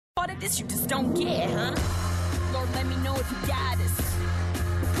this, you just don't get, huh? Lord, let me know if you got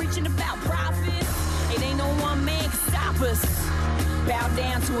us. Preaching about profits, it ain't no one man can stop us. Bow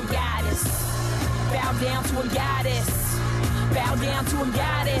down to a goddess. Bow down to a goddess. Bow down to a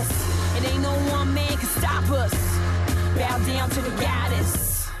goddess. It ain't no one man can stop us. Bow down to the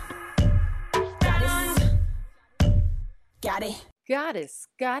goddess. Goddess. Got it. Goddess,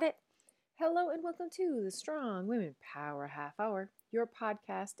 got it. Hello and welcome to the Strong Women Power Half Hour, your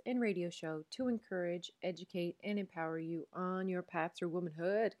podcast and radio show to encourage, educate, and empower you on your path through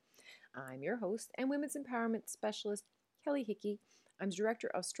womanhood. I'm your host and women's empowerment specialist, Kelly Hickey. I'm director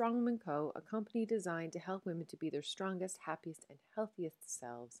of Strong Women Co., a company designed to help women to be their strongest, happiest, and healthiest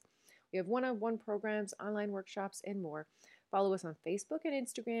selves. We have one-on-one programs, online workshops, and more. Follow us on Facebook and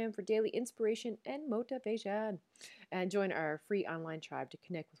Instagram for daily inspiration and motivation. And join our free online tribe to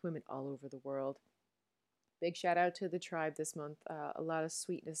connect with women all over the world. Big shout out to the tribe this month. A lot of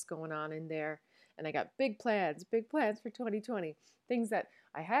sweetness going on in there. And I got big plans for 2020. Things that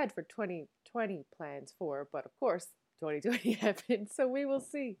I had for 2020 plans for, but of course, 2020 happened, so we will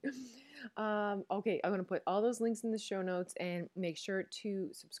see. Okay, I'm going to put all those links in the show notes and make sure to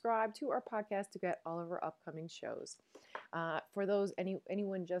subscribe to our podcast to get all of our upcoming shows. For those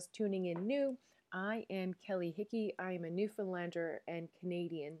anyone just tuning in new, I am Kelly Hickey. I am a Newfoundlander and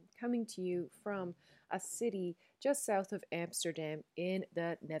Canadian coming to you from a city just south of Amsterdam in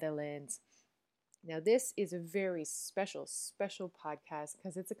the Netherlands. Now, this is a very special podcast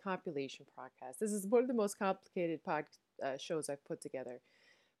because it's a compilation podcast. This is one of the most complicated shows I've put together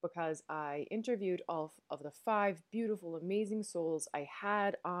because I interviewed all of the 5 beautiful, amazing souls I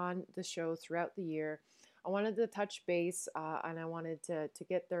had on the show throughout the year. I wanted to touch base and I wanted to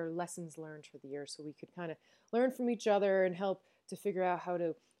get their lessons learned for the year so we could kind of learn from each other and help to figure out how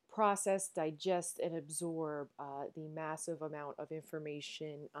to process, digest, and absorb the massive amount of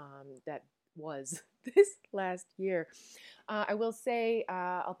information that was this last year. I will say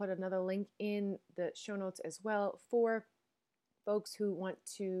I'll put another link in the show notes as well for folks who want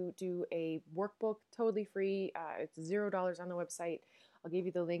to do a workbook totally free. It's $0 on the website. I'll give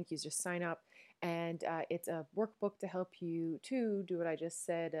you the link. You just sign up. And it's a workbook to help you to do what I just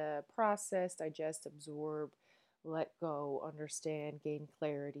said, process, digest, absorb, let go, understand, gain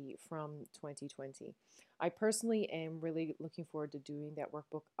clarity from 2020. I personally am really looking forward to doing that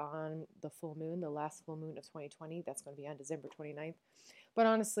workbook on the full moon, the last full moon of 2020. That's going to be on December 29th. But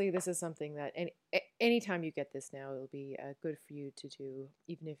honestly, this is something that anytime you get this now, it'll be good for you to do,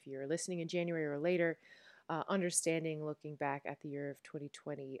 even if you're listening in January or later. Understanding, looking back at the year of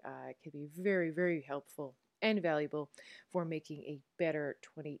 2020 can be very, very helpful and valuable for making a better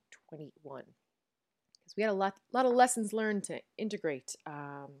 2021. Because we had a lot of lessons learned to integrate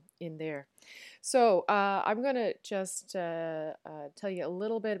in there. So I'm going to just tell you a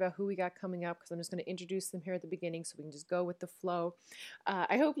little bit about who we got coming up because I'm just going to introduce them here at the beginning so we can just go with the flow.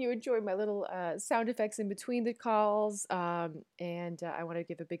 I hope you enjoyed my little sound effects in between the calls. And I want to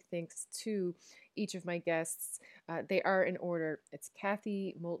give a big thanks to each of my guests. They are in order. It's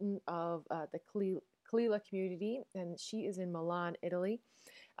Kathy Moulton of the Kalila community, and she is in Milan, Italy.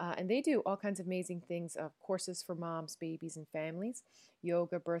 And they do all kinds of amazing things, courses for moms, babies, and families,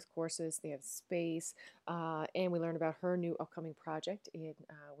 yoga, birth courses. They have space, and we learn about her new upcoming project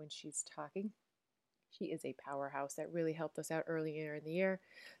when she's talking. She is a powerhouse that really helped us out earlier in the year.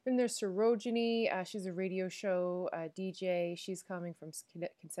 Then there's Sarojini. She's a radio show DJ. She's coming from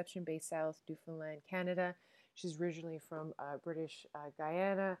Conception Bay South, Newfoundland, Canada. She's originally from British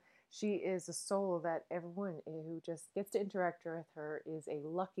Guyana. She is a soul that everyone who just gets to interact with her is a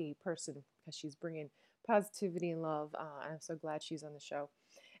lucky person because she's bringing positivity and love. I'm so glad she's on the show.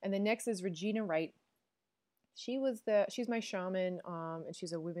 And then next is Regina Wright. She's my shaman, and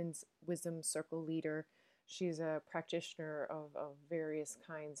she's a women's wisdom circle leader. She's a practitioner of various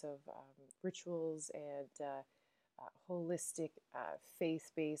kinds of rituals and holistic,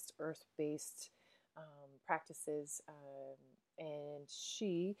 faith-based, earth-based practices. And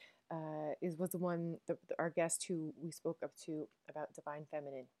she was the one, our guest who we spoke up to about Divine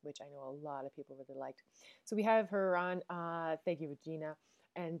Feminine, which I know a lot of people really liked. So we have her on. Thank you, Regina.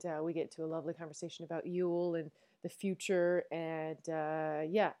 And we get to a lovely conversation about Yule and the future. And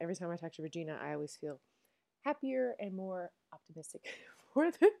every time I talk to Regina, I always feel happier and more optimistic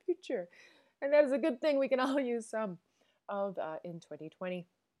for the future. And that is a good thing we can all use some of in 2020.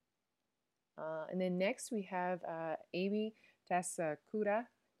 And then next we have Amy Tasakura.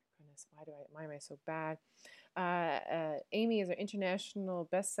 Goodness, why am I so bad? Amy is an international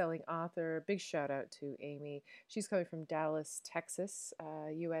best-selling author. Big shout out to Amy. She's coming from Dallas, Texas,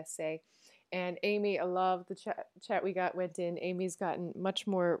 USA. And Amy, I love the chat we went in. Amy's gotten much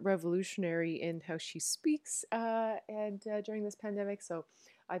more revolutionary in how she speaks and during this pandemic. So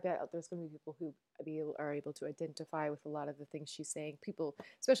I bet there's going to be people who are able to identify with a lot of the things she's saying. People,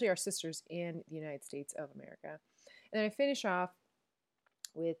 especially our sisters in the United States of America. And then I finish off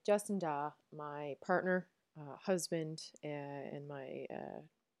with Justin Daw, my partner, husband, and my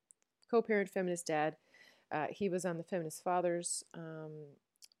co-parent feminist dad. He was on the Feminist Fathers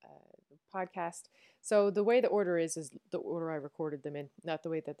podcast. So the way the order is the order I recorded them in, not the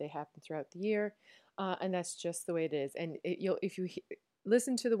way that they happen throughout the year. And that's just the way it is. And if you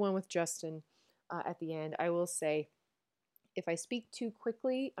listen to the one with Justin at the end, I will say, if I speak too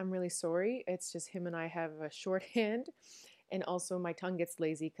quickly, I'm really sorry. It's just him and I have a shorthand. And also my tongue gets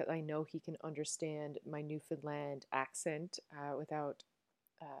lazy because I know he can understand my Newfoundland accent without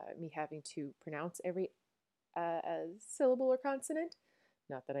me having to pronounce every syllable or consonant.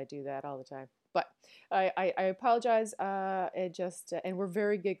 Not that I do that all the time, but I apologize. It just and we're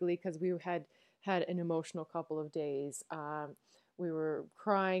very giggly because we had an emotional couple of days. We were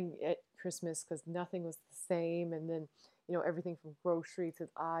crying at Christmas because nothing was the same, and then everything from groceries to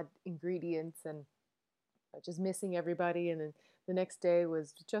odd ingredients and just missing everybody. And then the next day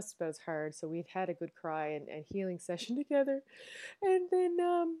was just about as hard. So we'd had a good cry and healing session together, and then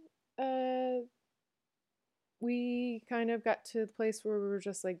we kind of got to the place where we were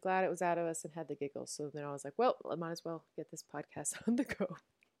just like glad it was out of us and had the giggles. So then I was like, well, I might as well get this podcast on the go.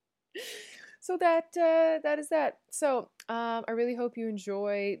 So that is that. So I really hope you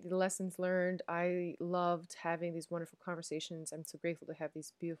enjoy the lessons learned. I loved having these wonderful conversations. I'm so grateful to have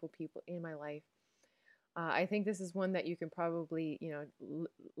these beautiful people in my life. I think this is one that you can probably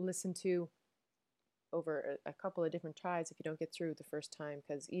listen to over a couple of different tries if you don't get through the first time,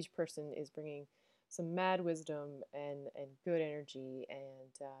 because each person is bringing some mad wisdom and good energy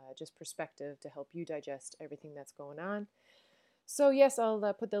and just perspective to help you digest everything that's going on. So yes, I'll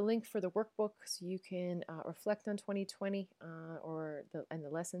put the link for the workbook so you can reflect on 2020 and the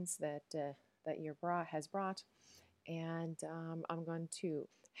lessons that year has brought. And I'm going to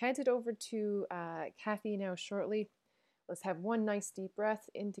hand it over to Kathy now shortly. Let's have one nice deep breath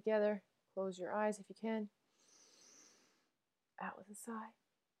in together. Close your eyes if you can. Out with a sigh.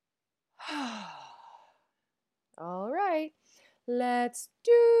 All right, let's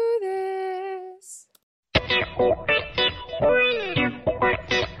do this.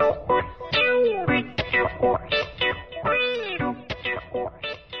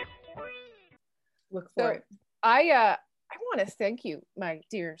 Look for it. I want to thank you, my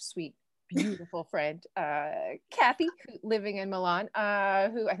dear, sweet, beautiful friend, Kathy, living in Milan,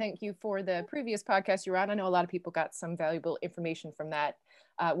 who I thank you for the previous podcast you were on. I know a lot of people got some valuable information from that.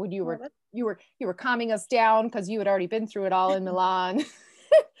 When you were calming us down because you had already been through it all in Milan.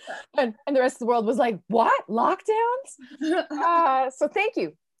 and the rest of the world was like, what? Lockdowns? So thank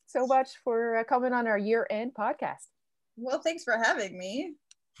you so much for coming on our year-end podcast. Well, thanks for having me.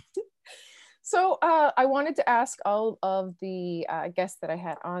 So I wanted to ask all of the guests that I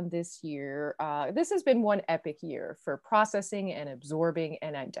had on this year. This has been one epic year for processing and absorbing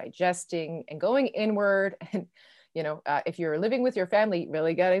and digesting and going inward. And, if you're living with your family,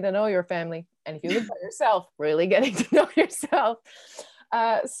 really getting to know your family. And if you live by yourself, really getting to know yourself.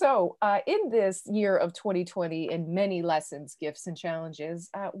 So in this year of 2020 and many lessons, gifts, and challenges,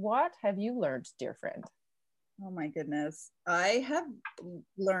 what have you learned, dear friend? Oh my goodness. I have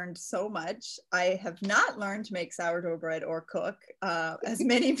learned so much. I have not learned to make sourdough bread or cook, as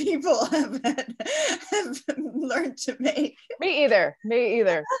many people have learned to make. Me either.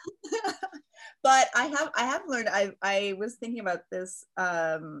 But I have learned. I was thinking about this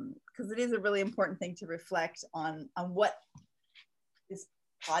because it is a really important thing to reflect on what this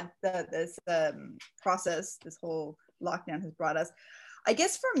process, this whole lockdown has brought us. I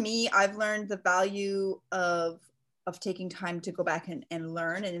guess for me, I've learned the value of taking time to go back and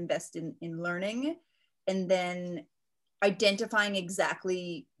learn and invest in learning, and then identifying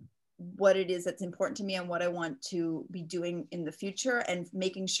exactly what it is that's important to me and what I want to be doing in the future, and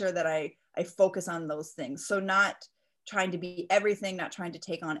making sure that I focus on those things. So not trying to be everything, not trying to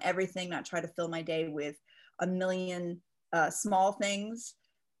take on everything, not try to fill my day with a million small things,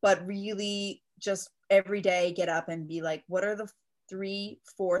 but really just every day get up and be like, what are the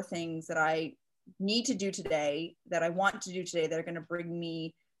 3-4 things that I need to do today, that I want to do today, that are going to bring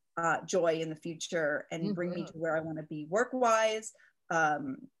me joy in the future and bring me to where I want to be work-wise,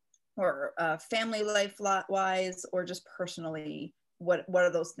 or family life wise, or just personally, what are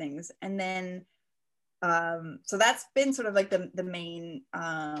those things? And then so that's been sort of like the main,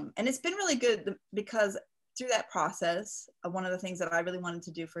 and it's been really good because through that process, one of the things that I really wanted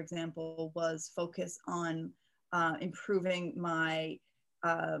to do, for example, was focus on improving my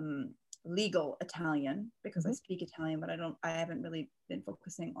legal Italian, because I speak Italian, but I haven't really been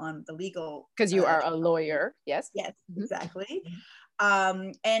focusing on the legal. Because you are a lawyer, yes? Yes, exactly.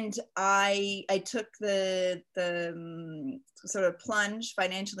 And I took the sort of plunge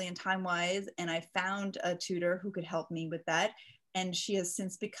financially and time-wise, and I found a tutor who could help me with that. And she has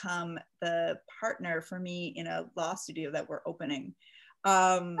since become the partner for me in a law studio that we're opening.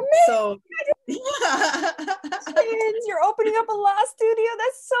 So you're opening up a law studio.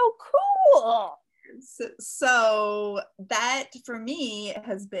 That's so cool. So that for me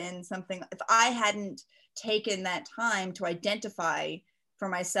has been something, if I hadn't taken that time to identify for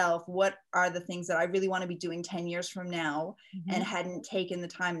myself what are the things that I really want to be doing 10 years from now, and hadn't taken the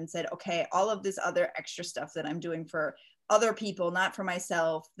time and said, okay, all of this other extra stuff that I'm doing for other people, not for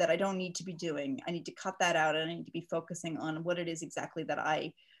myself, that I don't need to be doing, I need to cut that out, and I need to be focusing on what it is exactly that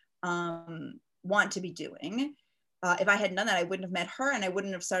I want to be doing. If I hadn't done that, I wouldn't have met her, and I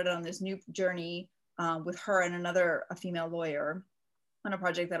wouldn't have started on this new journey with her and a female lawyer on a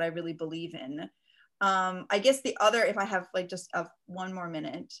project that I really believe in. I guess the other, if I have like just one more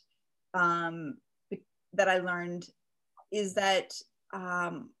minute, that I learned is that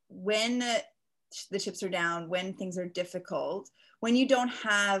when the chips are down, when things are difficult, when you don't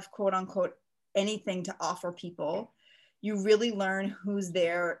have quote unquote anything to offer people, you really learn who's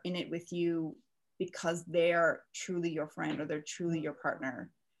there in it with you because they're truly your friend or they're truly your partner.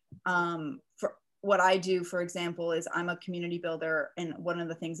 For what I do, for example, is I'm a community builder, and one of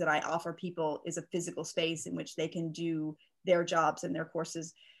the things that I offer people is a physical space in which they can do their jobs and their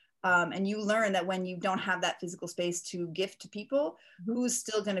courses. And you learn that when you don't have that physical space to gift to people, who's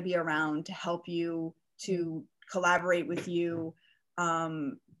still going to be around to help you, to collaborate with you.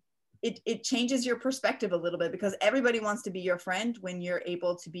 It changes your perspective a little bit, because everybody wants to be your friend when you're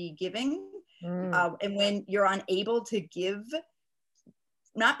able to be giving. And when you're unable to give,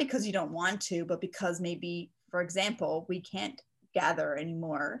 not because you don't want to, but because maybe, for example, we can't gather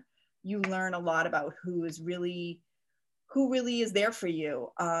anymore, you learn a lot about who really is there for you.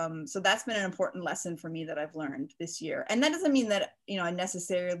 So that's been an important lesson for me that I've learned this year. And that doesn't mean that, I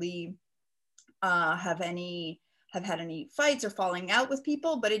necessarily have had any fights or falling out with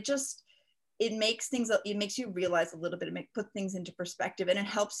people, but it makes you realize a little bit, put things into perspective, and it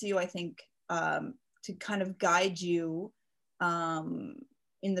helps you, I think, to kind of guide you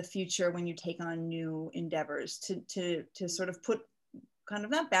in the future when you take on new endeavors, to sort of put kind of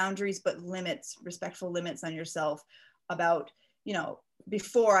not boundaries, but limits, respectful limits on yourself about,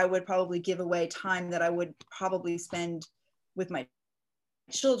 before I would probably give away time that I would probably spend with my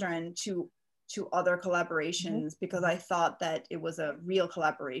children to other collaborations because I thought that it was a real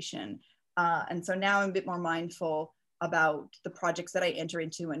collaboration. And so now I'm a bit more mindful about the projects that I enter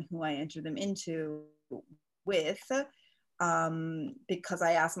into and who I enter them into with, because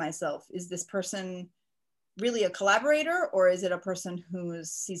I ask myself, is this person really a collaborator, or is it a person who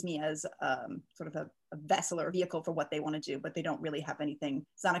sees me as sort of a vessel or a vehicle for what they want to do, but they don't really have anything?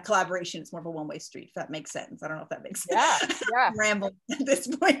 It's not a collaboration, it's more of a one-way street, if that makes sense. I don't know if that makes sense. Yeah. I'm rambling at this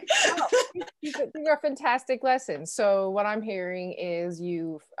point. These are fantastic lessons. So what I'm hearing is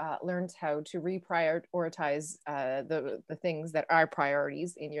you've learned how to reprioritize the things that are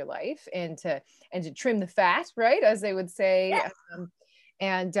priorities in your life, and to trim the fat, right, as they would say. Yeah.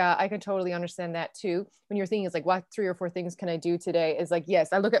 And I can totally understand that too. When you're thinking, it's like, what 3 or 4 things can I do today? Is like, yes,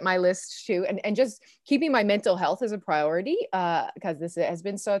 I look at my list too, and just keeping my mental health as a priority, because this has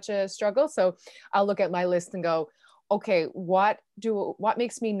been such a struggle. So I'll look at my list and go, okay, what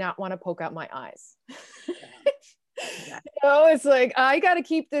makes me not want to poke out my eyes? It's like, I got to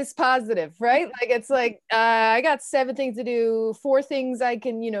keep this positive, right? Like, it's like, I got 7 things to do, 4 things I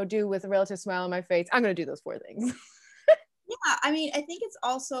can, do with a relative smile on my face. I'm going to do those 4 things. Yeah, I mean, I think it's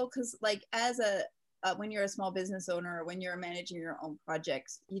also because, like, as when you're a small business owner, or when you're managing your own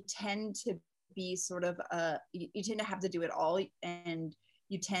projects, you tend to be sort of you tend to have to do it all, and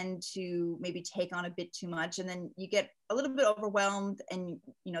you tend to maybe take on a bit too much, and then you get a little bit overwhelmed. And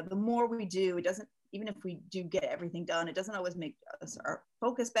the more we do, it doesn't, even if we do get everything done, it doesn't always make us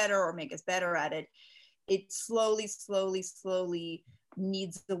focus better or make us better at it. It slowly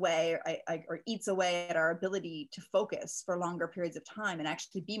needs away or eats away at our ability to focus for longer periods of time and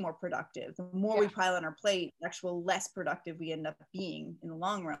actually be more productive. The more we pile on our plate, the actual less productive we end up being in the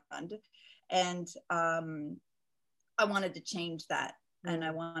long run. And I wanted to change that, and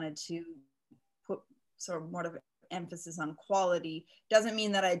I wanted to put sort of more of emphasis on quality. Doesn't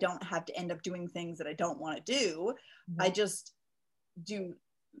mean that I don't have to end up doing things that I don't want to do. I just do,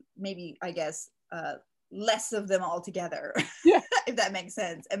 maybe, I guess, less of them altogether. Yeah. If that makes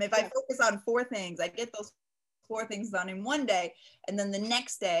sense. And if I focus on 4 things, I get those 4 things done in one day, and then the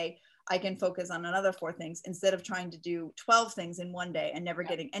next day I can focus on another 4 things instead of trying to do 12 things in one day and never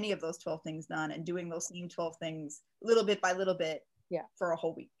getting any of those 12 things done, and doing those same 12 things little bit by little bit for a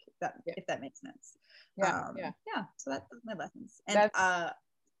whole week. If that makes sense. So that's my lessons. And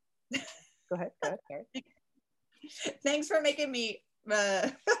go ahead. Sorry. Thanks for making me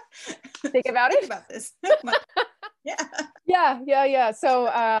think about this. So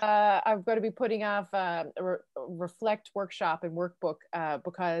I'm going to be putting off a reflect workshop and workbook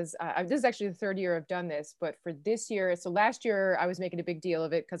because this is actually the 3rd year I've done this, but for this year, so last year I was making a big deal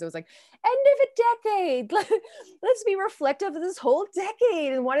of it because it was like end of a decade. Let's be reflective of this whole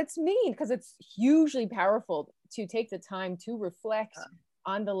decade and what it's mean, because it's hugely powerful to take the time to reflect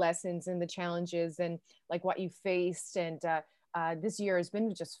on the lessons and the challenges and like what you faced. And this year has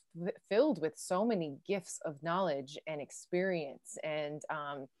been just filled with so many gifts of knowledge and experience, and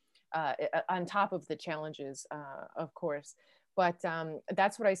on top of the challenges, of course. But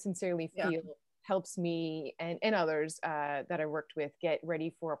that's what I sincerely feel helps me and others that I worked with get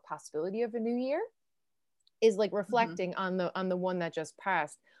ready for a possibility of a new year, is like reflecting on the one that just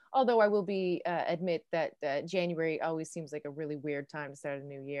passed. Although I will be admit that January always seems like a really weird time to start a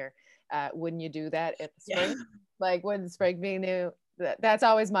new year. Wouldn't you do that at the spring? Like, wouldn't spring be new? That's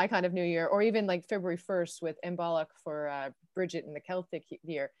always my kind of new year. Or even like February 1st with Imbolc for Bridget in the Celtic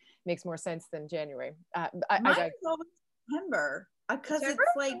year makes more sense than January. Mine is always September, because it's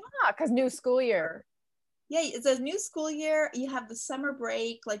like because new school year. Yeah, it's a new school year. You have the summer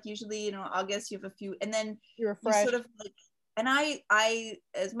break, like usually, August. You have a few, and then you're fresh. You sort of like. And I,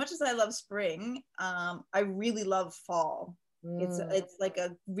 as much as I love spring, I really love fall. It's like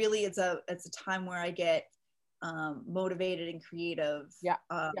it's a time where I get motivated and creative.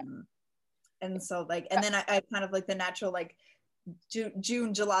 And so like, and then I kind of like the natural, like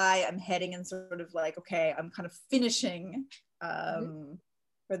June, July, I'm heading in sort of like, okay, I'm kind of finishing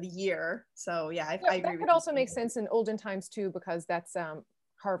for the year. So I agree. That could also make sense in olden times too, because that's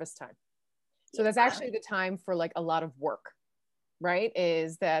harvest time. So that's actually the time for like a lot of work. Right,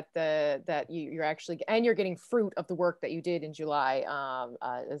 is that you're actually, and you're getting fruit of the work that you did in July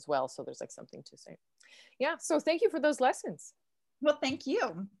as well. So there's like something to say. So thank you for those lessons. Well, thank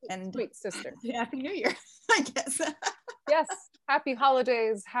you, and sweet sister. Happy New Year, I guess. Yes, happy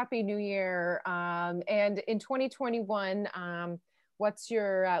holidays, happy New Year, and in 2021, what's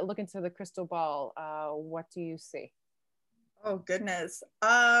your look into the crystal ball? What do you see? Oh goodness.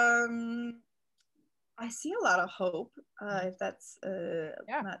 I see a lot of hope, if that's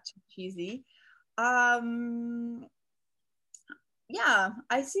not too cheesy. I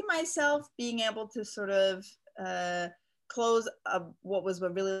see myself being able to sort of close what was a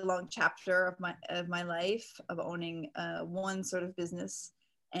really long chapter of my life, of owning one sort of business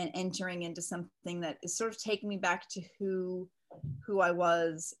and entering into something that is sort of taking me back to who I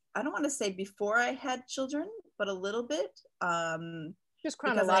was. I don't want to say before I had children, but a little bit. Just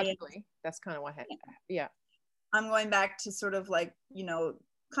chronologically, that's kind of what happened. I'm going back to sort of like,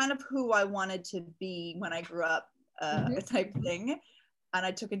 kind of who I wanted to be when I grew up, type thing. And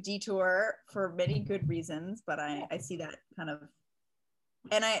I took a detour for many good reasons, but I see that kind of,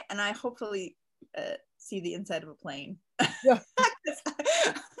 and I hopefully see the inside of a plane. That's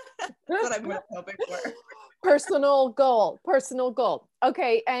what I'm hoping for. Personal goal.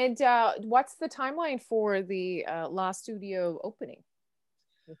 Okay, and what's the timeline for the Law Studio opening?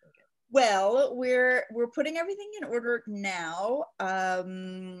 Well, we're putting everything in order now.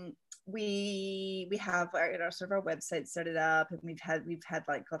 We have our sort of our website started up, and we've had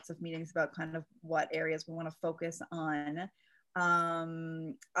like lots of meetings about kind of what areas we want to focus on.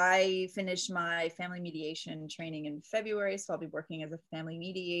 I finished my family mediation training in February, so I'll be working as a family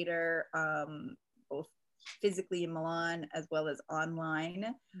mediator, both physically in Milan as well as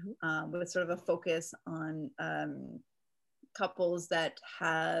online, with sort of a focus on couples that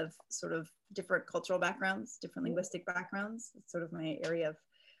have sort of different cultural backgrounds, different linguistic backgrounds. It's sort of my area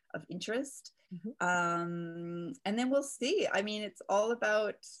of interest. And then we'll see. I mean, it's all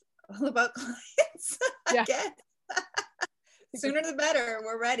about clients, I guess. Sooner the better.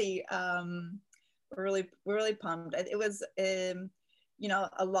 We're ready. We're really pumped. It was, a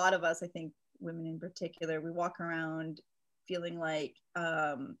lot of us, I think women in particular, we walk around feeling like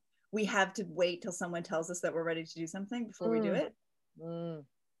we have to wait till someone tells us that we're ready to do something before we do it.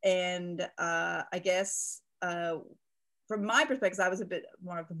 And I guess from my perspective, I was a bit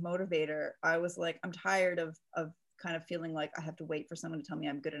more of a motivator. I was like, I'm tired of kind of feeling like I have to wait for someone to tell me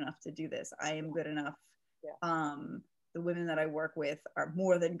I'm good enough to do this. I am good enough. The women that I work with are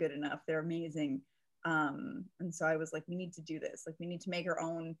more than good enough. They're amazing. And so I was like, we need to do this. Like, we need to make our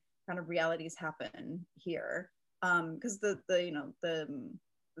own kind of realities happen here. Because the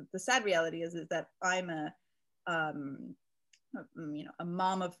sad reality is that I'm a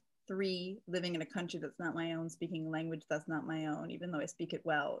mom of 3 living in a country that's not my own, speaking a language that's not my own. Even though I speak it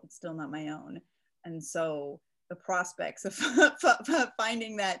well, it's still not my own. And so the prospects of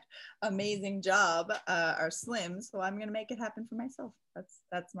finding that amazing job are slim. So I'm going to make it happen for myself.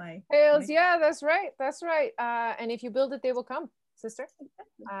 That's my. Yeah, that's right. That's right. And if you build it, they will come, sister.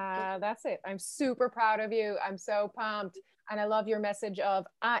 That's it. I'm super proud of you. I'm so pumped. And I love your message of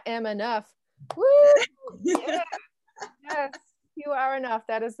I am enough. Woo! Yeah. Yes, you are enough.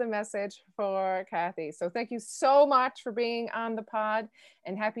 That is the message for Kathy. So thank you so much for being on the pod,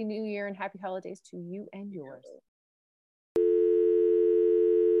 and Happy New Year and happy holidays to you and yours.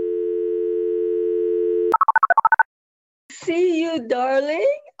 See you, darling.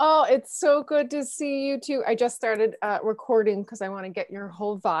 Oh, it's so good to see you too. I just started recording because I want to get your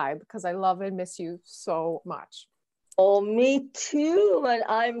whole vibe, because I love and miss you so much. Oh, me too. And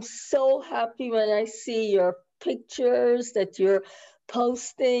I'm so happy when I see your pictures that you're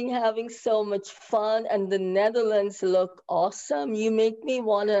posting, having so much fun. And the Netherlands look awesome. You make me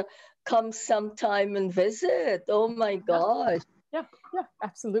want to come sometime and visit. Oh my gosh. Yeah,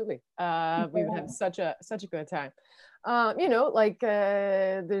 absolutely. We would have such a good time.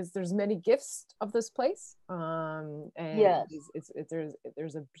 There's many gifts of this place, and yes.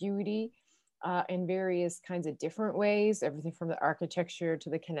 there's a beauty in various kinds of different ways, everything from the architecture to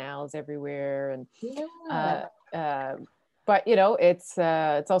the canals everywhere, and but it's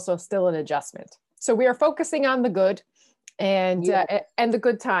also still an adjustment. So we are focusing on the good and the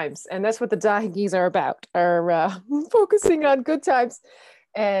good times, and that's what the Dahigis are about, are focusing on good times.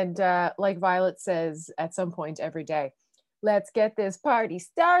 And like Violet says at some point every day, let's get this party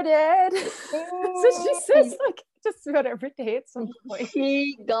started. So she says like just about every day at some point.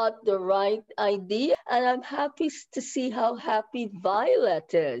 She got the right idea, and I'm happy to see how happy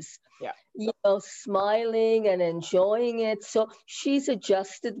Violet is. Yeah. Smiling and enjoying it. So she's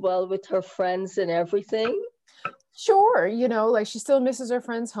adjusted well with her friends and everything. Sure, like she still misses her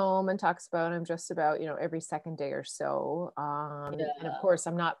friends home and talks about them just about every second day or so. And of course,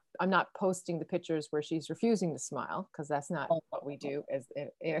 I'm not posting the pictures where she's refusing to smile, because that's not what we do as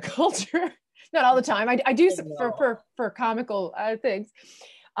in a culture. Not all the time. I do for comical things,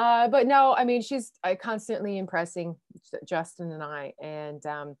 but no, I mean she's constantly impressing Justin and I, and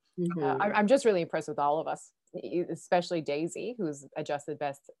I'm just really impressed with all of us, especially Daisy, who's adjusted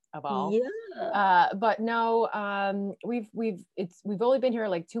best of all. But no, we've only been here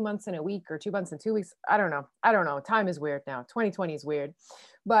like 2 months and a week, or 2 months and 2 weeks. I don't know. Time is weird now. 2020 is weird,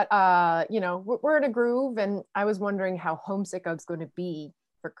 but we're in a groove. And I was wondering how homesick I was going to be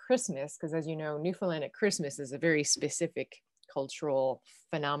for Christmas, because as you know, Newfoundland at Christmas is a very specific cultural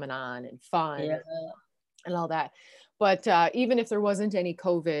phenomenon and fun and all that. But even if there wasn't any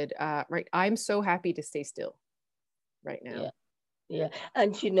COVID, right, I'm so happy to stay still right now. Yeah.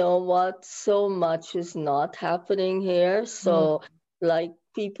 And you know what? So much is not happening here. So like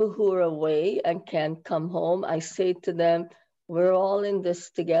people who are away and can't come home, I say to them, we're all in this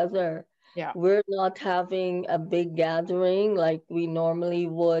together. Yeah. We're not having a big gathering like we normally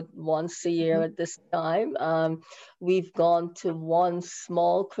would once a year at this time. We've gone to one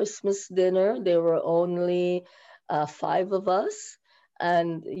small Christmas dinner. There were only 5 of us.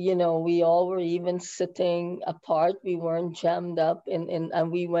 And, we all were even sitting apart. We weren't jammed up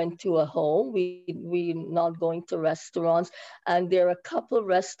and we went to a home. We not going to restaurants. And there are a couple of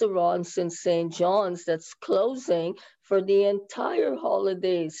restaurants in St. John's that's closing for the entire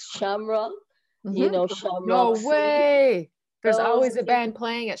holidays. Shamrock, Shamrock No City. way. There's always a band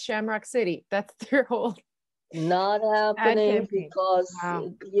playing at Shamrock City. That's their whole. Not happening because,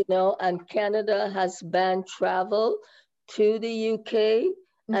 and Canada has banned travel to the UK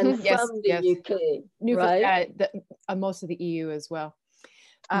and from the UK, right? Most of the EU as well.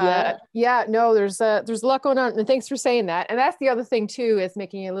 No, there's a lot going on, and thanks for saying that. And that's the other thing too, is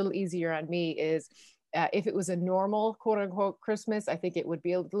making it a little easier on me, is if it was a normal quote unquote Christmas, I think it would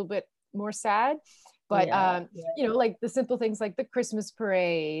be a little bit more sad. But like the simple things like the Christmas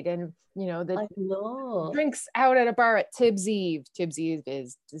parade and the drinks out at a bar at Tibbs Eve. Tibbs Eve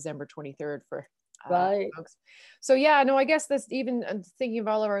is December 23rd for folks. So I guess that's even thinking of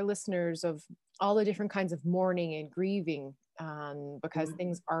all of our listeners, of all the different kinds of mourning and grieving, because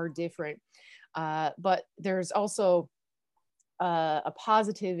things are different. But there's also a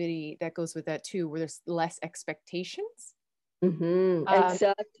positivity that goes with that too, where there's less expectations.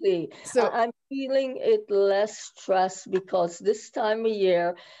 Exactly. So I'm feeling it less stress, because this time of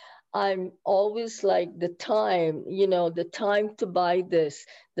year I'm always like the time, the time to buy this,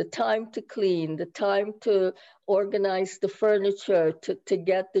 the time to clean, the time to organize the furniture, to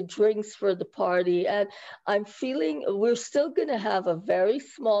get the drinks for the party. And I'm feeling we're still going to have a very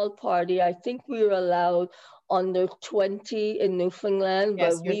small party. I think we're allowed under 20 in Newfoundland,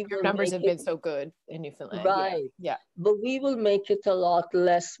 Yes, but your, we your will numbers make have it been so good in Newfoundland. Yeah. right. Yeah. But we will make it a lot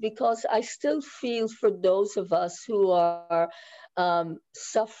less because I still feel for those of us who are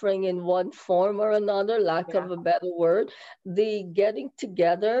suffering in one form or another, lack Yeah. of a better word, the getting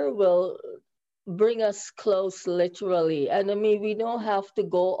together will bring us close literally. And I mean, we don't have to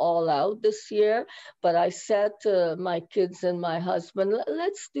go all out this year, but I said to my kids and my husband,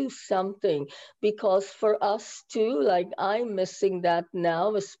 let's do something, because for us too, like I'm missing that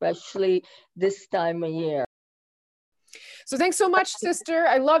now, especially this time of year. So thanks so much, sister.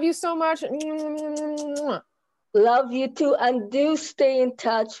 I love you so much. Love you too, and do stay in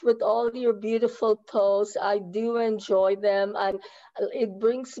touch with all your beautiful posts. I do enjoy them, and it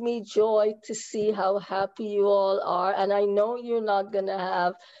brings me joy to see how happy you all are. And I know you're not gonna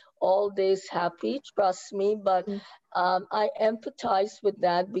have all days happy, trust me, but I empathize with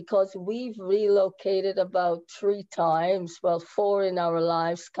that because we've relocated about 3 times, well, 4 in our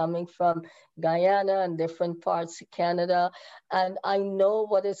lives, coming from Guyana and different parts of Canada. And I know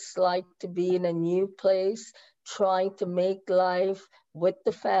what it's like to be in a new place, trying to make life with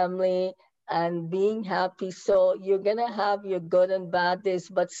the family and being happy. So you're going to have your good and bad days.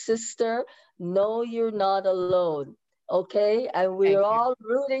 But sister, know you're not alone. Okay? And we're all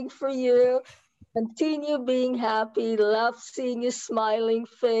rooting for you. Continue being happy. Love seeing your smiling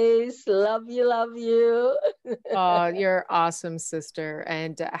face. Love you, love you. Oh, you're awesome, sister.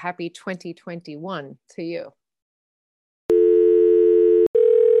 And happy 2021 to you.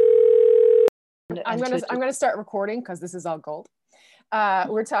 I'm gonna start recording because this is all gold.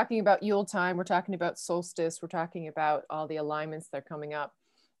 We're talking about Yule time. We're talking about solstice. We're talking about all the alignments that are coming up.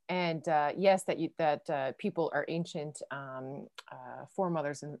 And yes, that people, our ancient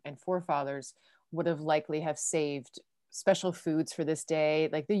foremothers and forefathers, would have likely have saved special foods for this day,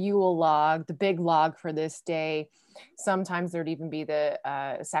 like the Yule log, the big log for this day. Sometimes there'd even be the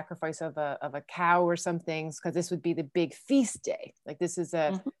sacrifice of a cow or some things, because this would be the big feast day. Like this is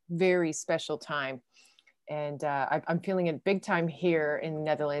a very special time. And I'm feeling it big time here in the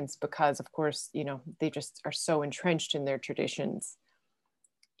Netherlands because, of course, they just are so entrenched in their traditions,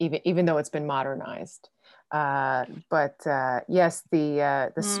 even though it's been modernized. But yes,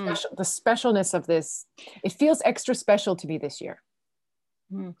 the specialness of this, it feels extra special to me this year.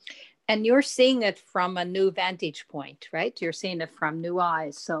 And you're seeing it from a new vantage point, right? You're seeing it from new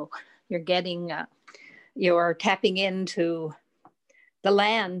eyes. So you're getting, you're tapping into the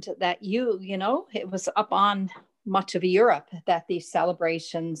land that it was up on much of Europe that these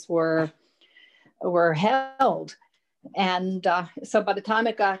celebrations were held. And so by the time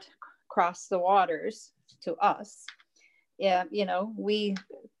it got across the waters to us, we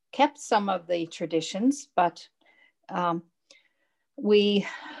kept some of the traditions, but we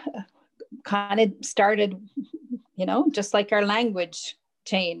kind of started, just like our language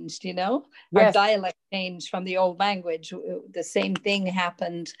changed, Yes. Our dialect changed from the old language. The same thing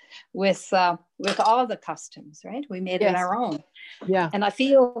happened with all the customs, right? We made it our own. Yeah. And I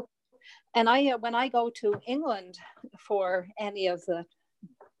feel, when I go to England for any of the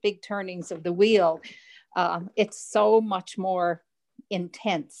big turnings of the wheel, it's so much more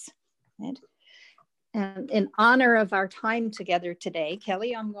intense. Right? And in honor of our time together today,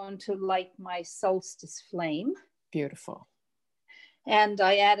 Kelly, I'm going to light my solstice flame. Beautiful. And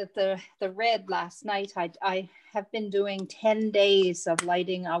I added the red last night. I have been doing 10 days of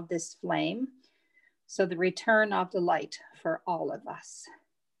lighting of this flame. So the return of the light for all of us.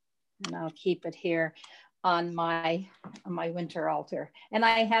 And I'll keep it here on my winter altar. And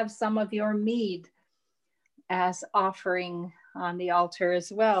I have some of your mead as offering on the altar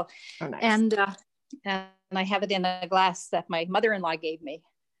as well. Oh, nice. And I have it in a glass that my mother-in-law gave me,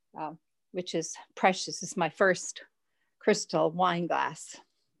 which is precious. It's my first crystal wine glass.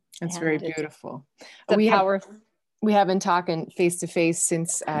 That's very beautiful. We have been talking face to face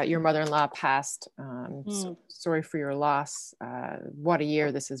since your mother-in-law passed. So sorry for your loss. What a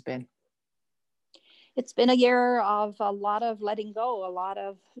year this has been. It's been a year of a lot of letting go, a lot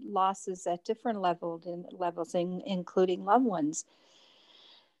of losses at different levels, including loved ones.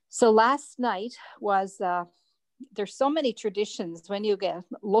 So last night was, there's so many traditions. When you get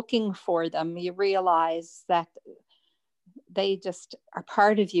looking for them, you realize that they just are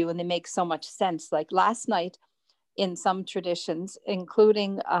part of you and they make so much sense. Like last night in some traditions,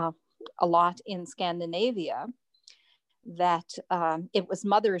 including a lot in Scandinavia, that it was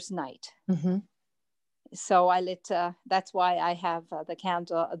Mother's Night. Mm-hmm. So I lit, that's why I have the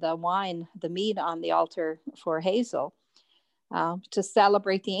candle, the wine, the mead on the altar for Hazel, to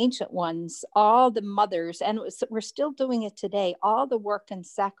celebrate the ancient ones, all the mothers, and we're still doing it today, all the work and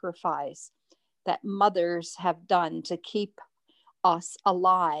sacrifice that mothers have done to keep us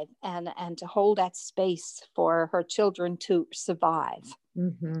alive and to hold that space for her children to survive.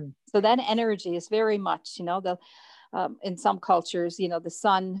 Mm-hmm. So that energy is very much, in some cultures, the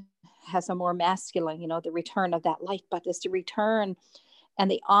sun has a more masculine, the return of that light, but it's the return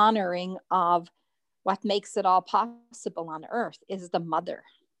and the honoring of what makes it all possible on earth is the mother.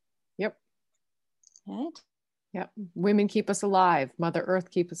 Yep. Right? Yep. Women keep us alive. Mother Earth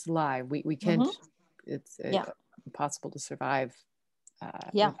keep us alive. We can't, it's impossible to survive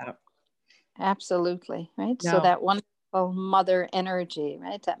without. Absolutely. Right. No. So that wonderful mother energy,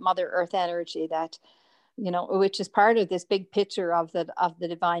 right? That Mother Earth energy that, which is part of this big picture of the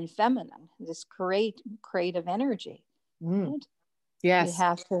divine feminine, this creative energy. Right? Yes. We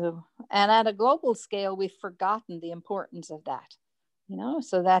have to, and at a global scale, we've forgotten the importance of that,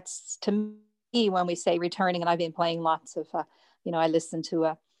 so that's, to me, when we say returning, and I've been playing lots of, I listened to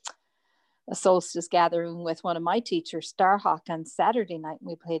a solstice gathering with one of my teachers, Starhawk, on Saturday night, and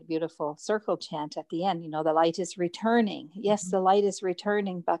we played a beautiful circle chant at the end, the light is returning. Yes, the light is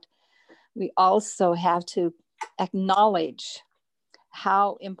returning, but we also have to acknowledge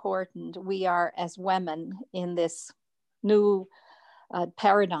how important we are as women in this new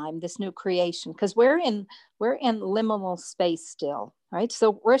paradigm, this new creation, because we're in liminal space still, right?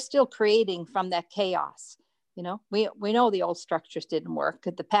 So we're still creating from that chaos. We know the old structures didn't work.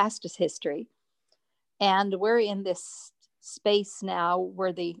 The past is history, and we're in this space now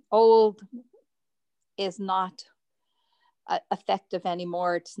where the old is not effective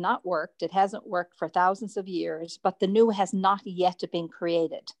anymore. It's not worked. It hasn't worked for thousands of years, but the new has not yet been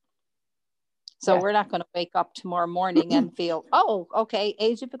created. So we're not going to wake up tomorrow morning and feel, oh, okay,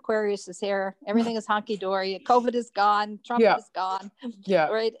 Age of Aquarius is here. Everything is honky-dory. COVID is gone. Trump is gone.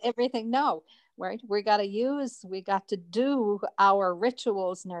 Right? Everything. No. Right? We got to do our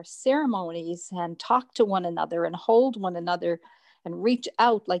rituals and our ceremonies and talk to one another and hold one another and reach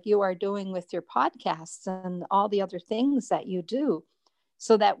out like you are doing with your podcasts and all the other things that you do,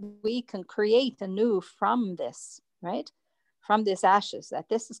 so that we can create anew from this, right? From this ashes, that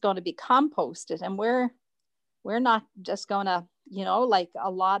this is going to be composted, and we're not just going to, like a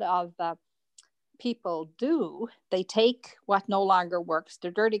lot of people do, they take what no longer works,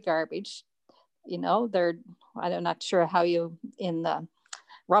 they're dirty garbage, I'm not sure how you, in the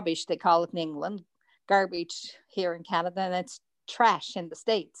rubbish they call it in England, garbage here in Canada, and it's trash in the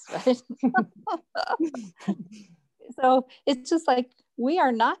States, right? So it's just like, we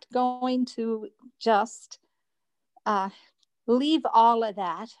are not going to just leave all of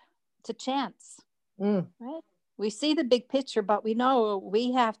that to chance, right? We see the big picture, but we know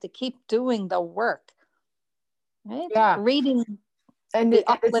we have to keep doing the work, right? Yeah. Reading and the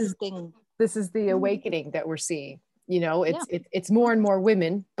uplifting. This is the awakening that we're seeing. It's more and more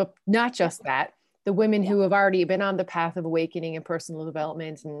women, but not just that. The women who have already been on the path of awakening and personal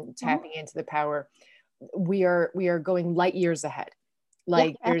development and tapping into the power, we are going light years ahead.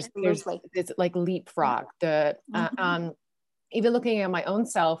 Like there's it's like leapfrog. Even looking at my own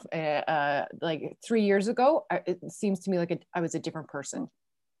self, like 3 years ago, it seems to me like I was a different person.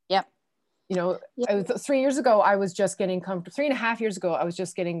 Yep. I was, 3 years ago, I was just getting comfortable. 3.5 years ago, I was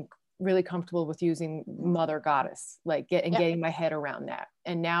just getting really comfortable with using Mother Goddess, getting my head around that.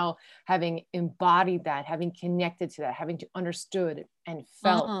 And now, having embodied that, having connected to that, having understood and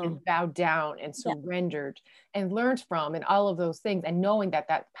felt and bowed down and surrendered and learned from, and all of those things, and knowing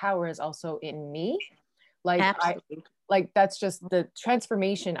that power is also in me. That's just the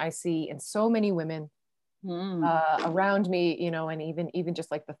transformation I see in so many women around me, and even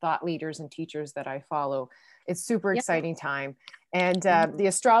just like the thought leaders and teachers that I follow. It's super exciting time. And the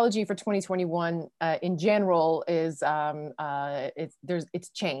astrology for 2021 in general is it's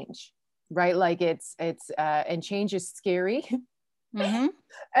change, right? Like it's and change is scary. And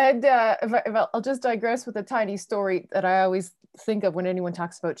if I'll just digress with a tiny story that I always think of when anyone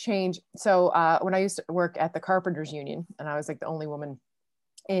talks about change. So when I used to work at the Carpenters Union, and I was like the only woman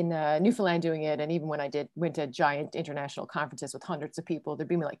in Newfoundland doing it, and even when I went to giant international conferences with hundreds of people, there'd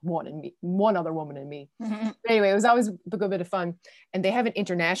be like one other woman and me. But anyway, it was always a good bit of fun. And they have an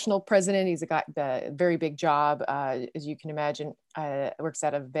international president. He's got a very big job, as you can imagine. Works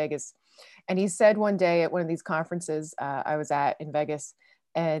out of Vegas. And he said one day at one of these conferences I was at in Vegas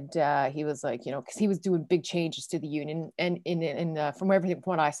And he was like, you know, because he was doing big changes to the union, and from everything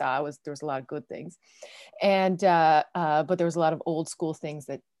from what I saw, there was a lot of good things, and but there was a lot of old school things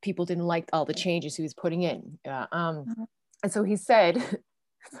that people didn't like, all the changes he was putting in. And so he said,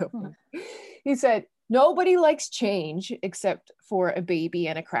 he said, nobody likes change except for a baby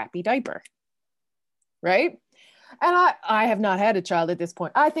and a crappy diaper, right? And I have not had a child at this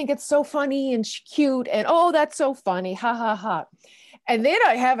point. I think it's so funny and cute, and oh, that's so funny, ha ha ha. And then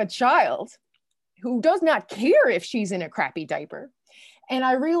I have a child who does not care if she's in a crappy diaper. And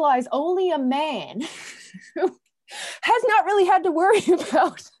I realize only a man who has not really had to worry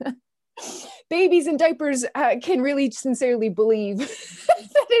about babies in diapers can really sincerely believe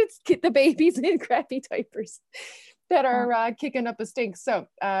that it's the babies in crappy diapers that are kicking up a stink. So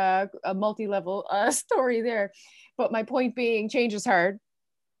a multi-level story there. But my point being, change is hard.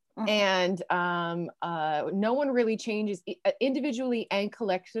 And no one really changes individually and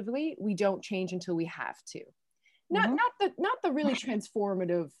collectively. We don't change until we have to. Not the really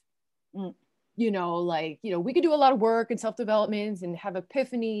transformative, you know, like, you know, we could do a lot of work and self-development and have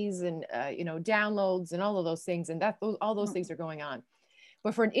epiphanies and, you know, downloads and all of those things. And all those things are going on.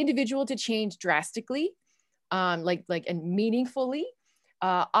 But for an individual to change drastically, and meaningfully,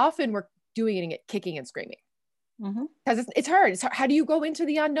 often we're doing it kicking and screaming. Because it's hard. How do you go into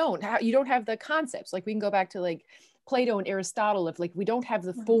the unknown? You don't have the concepts. Like we can go back to like Plato and Aristotle. If like we don't have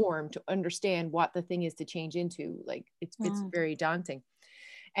the form to understand what the thing is to change into, like it's very daunting.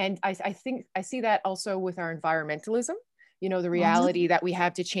 And I think I see that also with our environmentalism, you know, the reality that we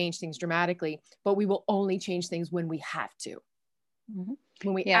have to change things dramatically, but we will only change things when we have to.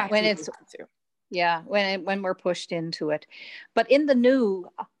 When we have to. Yeah, when we're pushed into it. But in the new,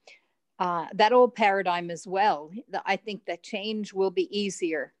 that old paradigm as well, I think that change will be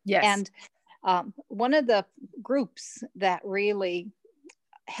easier. Yes. And one of the groups that really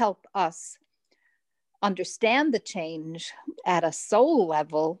help us understand the change at a soul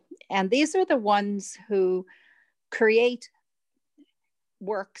level, and these are the ones who create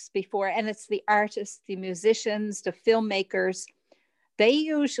works before, and it's the artists, the musicians, the filmmakers. They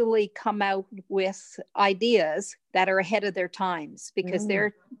usually come out with ideas that are ahead of their times because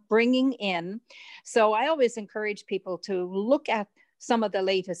they're bringing in. So I always encourage people to look at some of the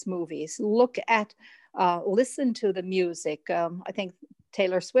latest movies, listen to the music. I think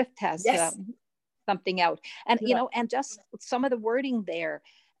Taylor Swift has something out, and you know, and just some of the wording there,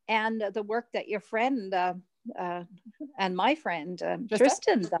 and the work that your friend and my friend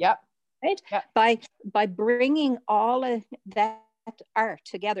Tristan, right? By bringing all of that art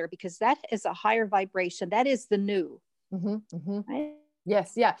together, because that is a higher vibration. That is the new. Right?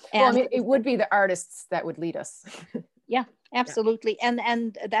 Yes. Yeah. Well, I mean, it would be the artists that would lead us. Yeah, absolutely.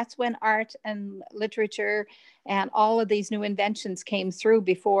 And that's when art and literature and all of these new inventions came through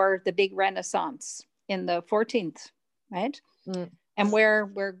before the big Renaissance in the 14th, right? And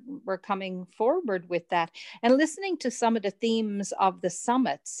we're coming forward with that, and listening to some of the themes of the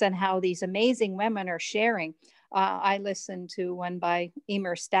summits and how these amazing women are sharing. I listened to one by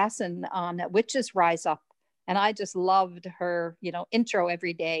Emer Stassen on Witches Rise Up, and I just loved her, you know, intro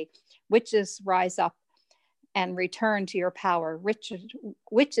every day. Witches rise up and return to your power.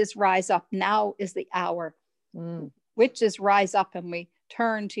 Witches rise up. Now is the hour. Witches rise up and we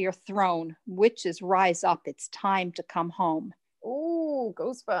turn to your throne. Witches rise up. It's time to come home. Oh,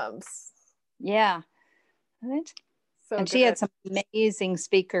 goosebumps. Yeah. Right. So and good. She had some amazing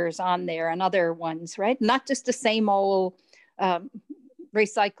speakers on there and other ones, right? Not just the same old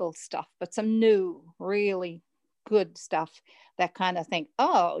recycled stuff, but some new, really good stuff that kind of think,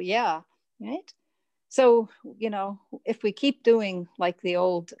 oh, yeah, right? So, you know, if we keep doing like the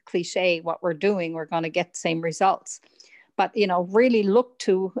old cliche, what we're doing, we're going to get the same results. But, you know, really look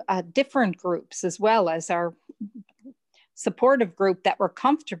to different groups as well as our supportive group that we're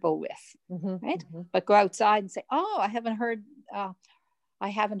comfortable with, right? But go outside and say, oh, I haven't heard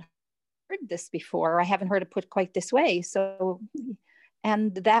this before, or I haven't heard it put quite this way. So,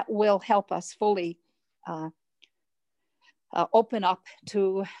 and that will help us fully open up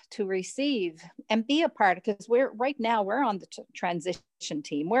to receive and be a part, because we're on the transition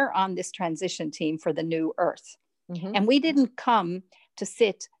team. We're on this transition team for the new earth. And we didn't come to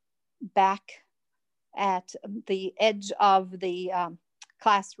sit back at the edge of the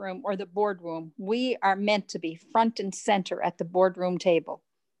classroom or the boardroom. We are meant to be front and center at the boardroom table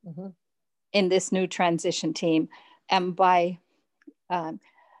in this new transition team. And by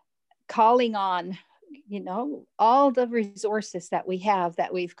calling on, you know, all the resources that we have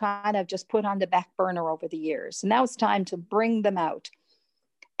that we've kind of just put on the back burner over the years. Now it's time to bring them out.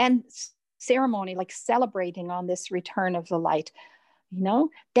 And ceremony, like celebrating on this return of the light,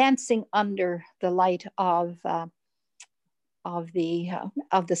 dancing under the light of the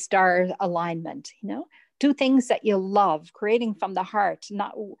star alignment, do things that you love, creating from the heart,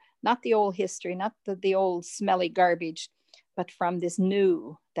 not the old history, not the old smelly garbage, but from this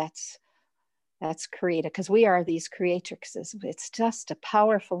new that's created, because we are these creatrixes. It's just a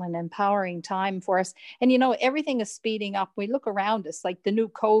powerful and empowering time for us. And everything is speeding up. We look around us, like the new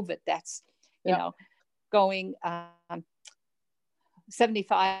COVID that's going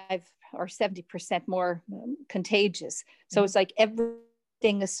 75 or 70% more contagious. So it's like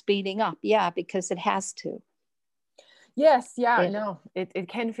everything is speeding up. Yeah, because it has to. Yes. Yeah. No, it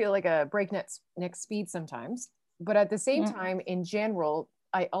can feel like a breakneck speed sometimes, but at the same time, in general,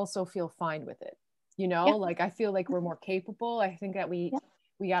 I also feel fine with it. Like I feel like we're more capable. I think that we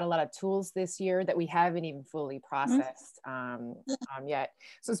got a lot of tools this year that we haven't even fully processed yet.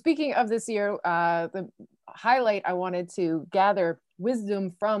 So speaking of this year, the highlight, I wanted to gather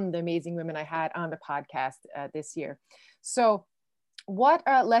wisdom from the amazing women I had on the podcast this year. So what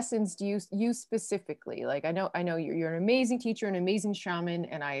lessons do you specifically, like, I know you're an amazing teacher, an amazing shaman,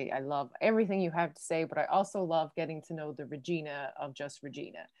 and I love everything you have to say, but I also love getting to know the Regina of just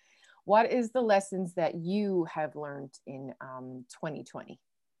Regina. What is the lessons that you have learned in 2020?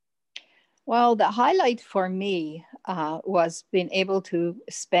 Well, the highlight for me was being able to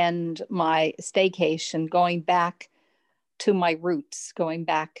spend my staycation going back to my roots, going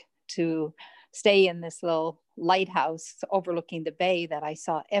back to stay in this little lighthouse overlooking the bay that I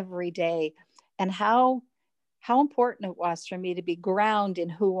saw every day, and how important it was for me to be grounded in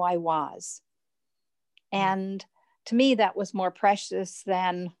who I was. And to me, that was more precious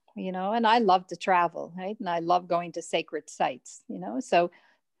than, and I love to travel, right? And I love going to sacred sites,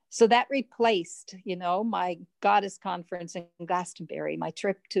 so that replaced, my goddess conference in Glastonbury, my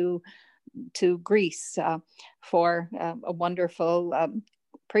trip to Greece for a wonderful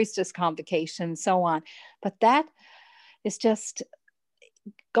priestess convocation, so on. But that is just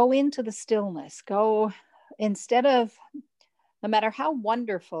go into the stillness, go, instead of, no matter how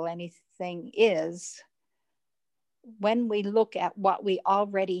wonderful anything is, when we look at what we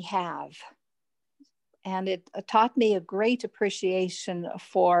already have. And it taught me a great appreciation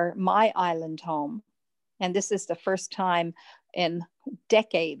for my island home. And this is the first time in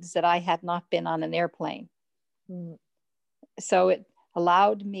decades that I had not been on an airplane. So it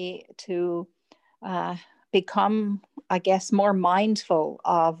allowed me to become, I guess, more mindful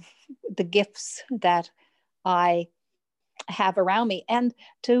of the gifts that I have around me, and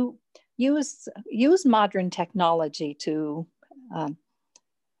to use modern technology to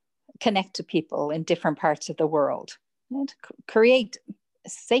connect to people in different parts of the world, and create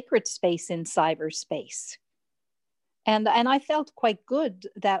sacred space in cyberspace. And I felt quite good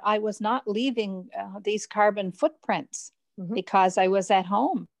that I was not leaving these carbon footprints because I was at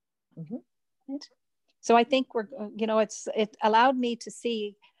home. Right? So I think it allowed me to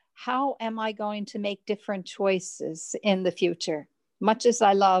see, how am I going to make different choices in the future? Much as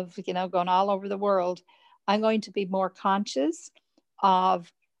I love, going all over the world, I'm going to be more conscious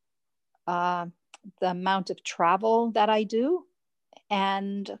of the amount of travel that I do,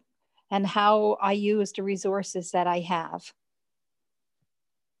 and how I use the resources that I have.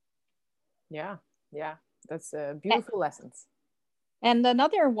 Yeah, that's beautiful lessons. And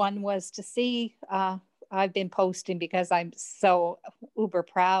another one was to see, I've been posting because I'm so uber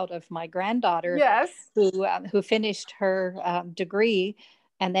proud of my granddaughter, yes, who finished her degree,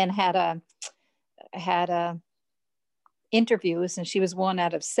 and then had interviews, and she was 1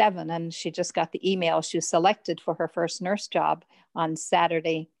 out of 7, and she just got the email. She was selected for her first nurse job on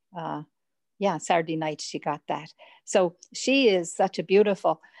Saturday. Saturday night she got that. So she is such a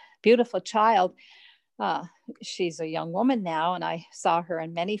beautiful, beautiful child. She's a young woman now, and I saw her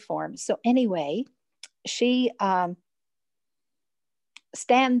in many forms. So anyway, she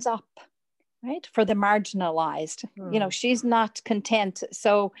stands up, right, for the marginalized. She's not content.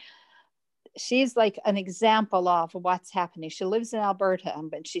 So she's like an example of what's happening. She lives in Alberta,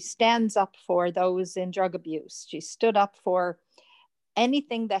 but she stands up for those in drug abuse. She stood up for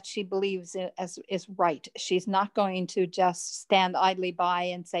anything that she believes is right. She's not going to just stand idly by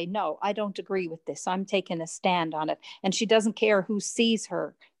and say, no, I don't agree with this. I'm taking a stand on it. And she doesn't care who sees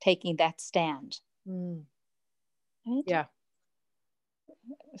her taking that stand. Right? Yeah.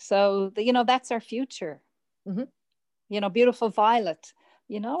 So, that's our future. Beautiful Violet,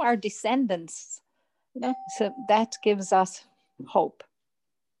 our descendants, so that gives us hope.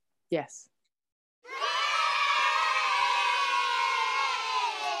 Yes.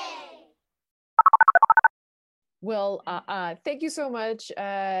 Well, thank you so much,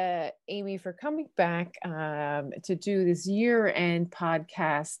 Amy, for coming back to do this year-end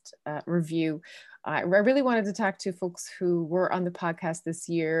podcast review. I really wanted to talk to folks who were on the podcast this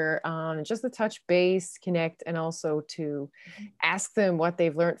year, just to touch base, connect, and also to ask them what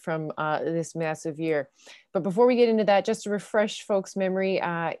they've learned from this massive year. But before we get into that, just to refresh folks' memory,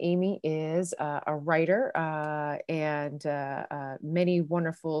 Amy is a writer and many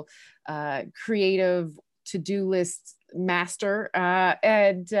wonderful creative to-do list master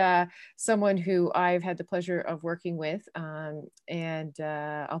and someone who I've had the pleasure of working with. And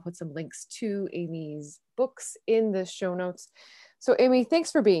I'll put some links to Amy's books in the show notes. So Amy,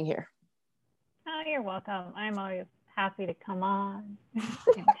 thanks for being here. Oh, you're welcome. I'm always happy to come on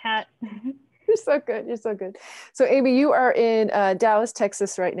and chat. You're so good. You're so good. So Amy, you are in Dallas,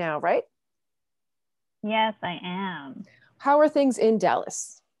 Texas right now, right? Yes, I am. How are things in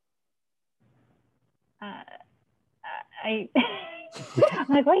Dallas? I'm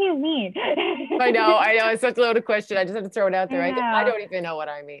like, what do you mean? I know. It's such a loaded question. I just have to throw it out there. I don't even know what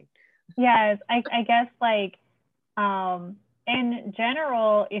I mean. Yes, I guess like in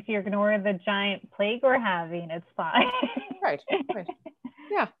general, if you ignore the giant plague we're having, it's fine. Right.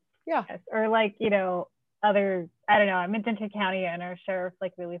 Yeah. Yes. Or like, other, I don't know, I'm in Denton County and our sheriff's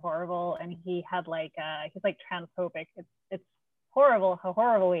like really horrible, and he had like he's like transphobic. It's horrible how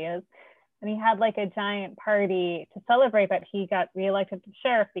horrible he is. And he had like a giant party to celebrate that he got reelected to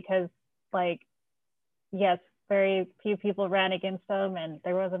sheriff because, like, yes, very few people ran against him and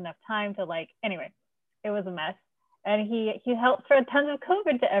there wasn't enough time to anyway, it was a mess. And he helped spread tons of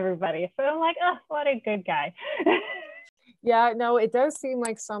COVID to everybody. So I'm like, oh, what a good guy. Yeah, no, it does seem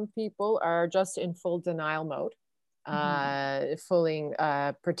like some people are just in full denial mode.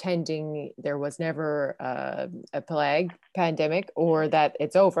 Pretending there was never a plague pandemic or that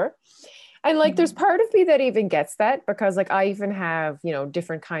it's over. And there's part of me that even gets that, because I even have,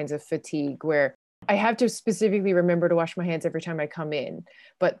 different kinds of fatigue where I have to specifically remember to wash my hands every time I come in.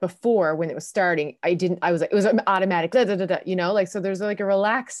 But before, when it was starting, it was automatic, so there's a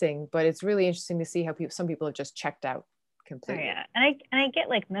relaxing, but it's really interesting to see how some people have just checked out completely. Oh, yeah. And I get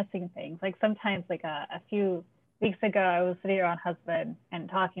missing things. Sometimes a few weeks ago, I was sitting around husband and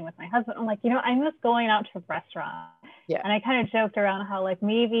talking with my husband. I'm like, I miss going out to restaurants. Yeah. And I kind of joked around how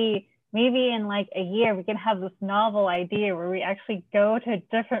maybe in a year we can have this novel idea where we actually go to a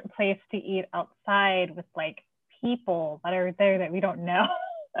different place to eat outside with people that are there that we don't know.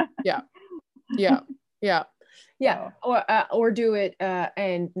 Yeah. Or do it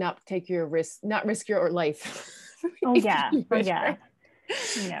and not take your risk, not risk your life. Oh yeah.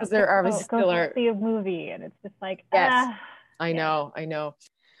 Because there are still see a movie and it's just yes. I know.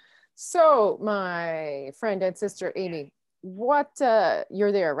 So my friend and sister Amy,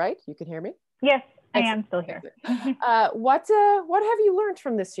 you're there, right? You can hear me? Yes, excellent. I am still here. What have you learned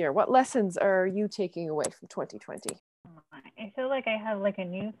from this year? What lessons are you taking away from 2020? I feel like I have a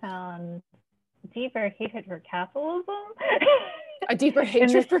newfound deeper hatred for capitalism. A deeper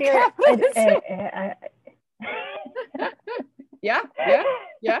hatred for capitalism. Yeah.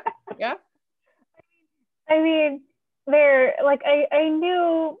 I mean, I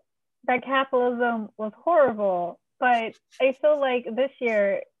knew that capitalism was horrible, but I feel like this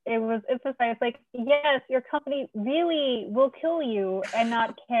year it was emphasized yes, your company really will kill you and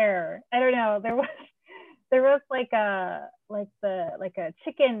not care. I don't know. There was a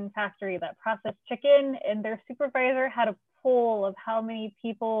chicken factory that processed chicken, and their supervisor had a poll of how many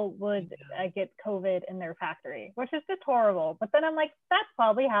people would get COVID in their factory, which is just horrible. But then I'm like, that's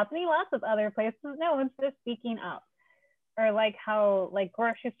probably happening lots of other places. No one's just speaking up. Or how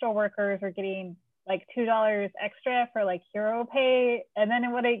grocery store workers are getting $2 extra for hero pay, and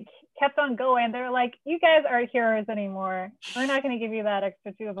then when it kept on going, they're like, you guys aren't heroes anymore, we're not going to give you that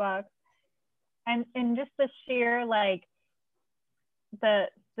extra $2. And just the sheer the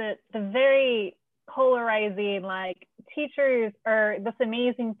very polarizing teachers are this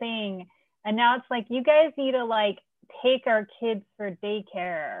amazing thing, and now it's you guys need to take our kids for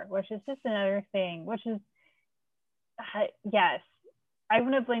daycare, which is just another thing, which is yes, I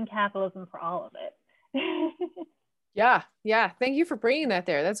want to blame capitalism for all of it. Yeah. Thank you for bringing that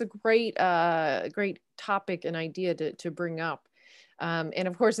there. That's a great topic and idea to bring up. And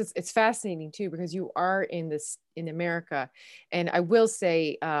of course, it's fascinating too, because you are in America. And I will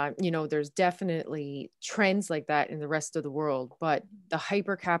say, there's definitely trends like that in the rest of the world, but the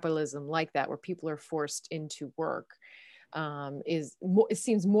hyper capitalism like that, where people are forced into work, it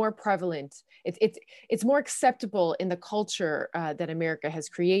seems more prevalent. It's more acceptable in the culture that America has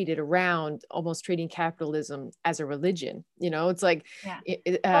created around almost treating capitalism as a religion. It's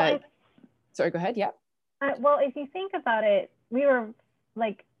yeah. sorry, go ahead. Yeah. Well, if you think about it, we were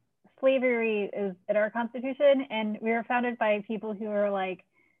like, slavery is in our Constitution, and we were founded by people who were like,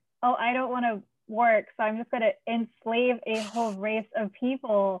 oh, I don't want to work, so I'm just going to enslave a whole race of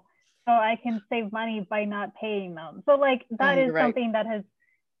people so I can save money by not paying them. So like that is right. something that has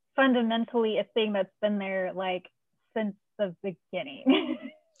fundamentally a thing that's been there like since the beginning.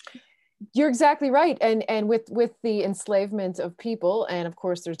 You're exactly right. And with the enslavement of people, and of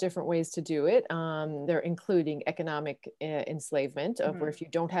course there's different ways to do it. They're including economic enslavement of where if you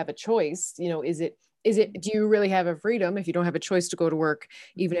don't have a choice, you know, is it, do you really have a freedom if you don't have a choice to go to work,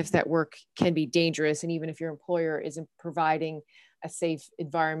 even if that work can be dangerous, and even if your employer isn't providing a safe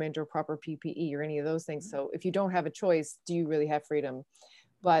environment or proper PPE or any of those things. So if you don't have a choice, do you really have freedom?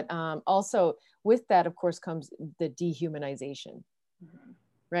 But also with that, of course, comes the dehumanization.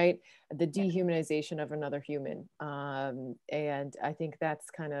 Right? The dehumanization of another human. And I think that's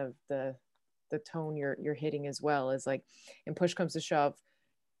kind of the tone you're hitting as well, is like, and push comes to shove,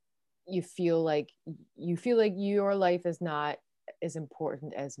 you feel like your life is not as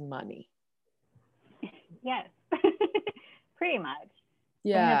important as money. Yes. Pretty much.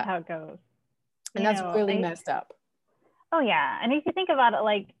 Yeah. And that's how it goes. And that's really messed up. Oh yeah. And if you think about it,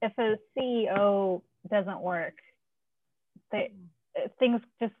 like if a CEO doesn't work, things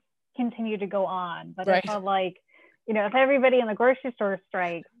just continue to go on. But right. It's not like, you know, if everybody in the grocery store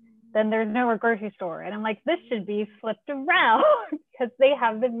strikes, then there's no more grocery store. And I'm like, this should be flipped around because they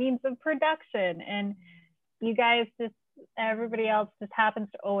have the means of production, and you guys just, everybody else just happens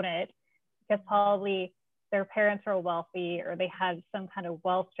to own it because probably their parents are wealthy or they had some kind of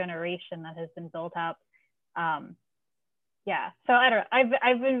wealth generation that has been built up. Yeah. So I don't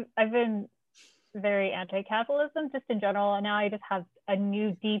know. I've been very anti-capitalism just in general, and now I just have a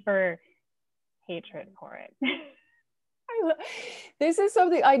new, deeper hatred for it. This is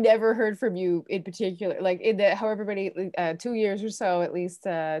something I never heard from you in particular, like in the however many 2 years or so, at least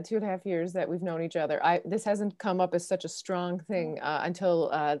 2.5 years that we've known each other. This hasn't come up as such a strong thing until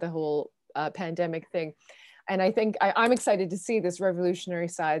the whole pandemic thing. And I think I'm excited to see this revolutionary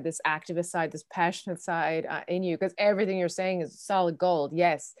side, this activist side, this passionate side in you, because everything you're saying is solid gold.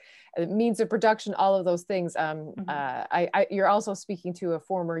 Yes, means of production, all of those things. You're also speaking to a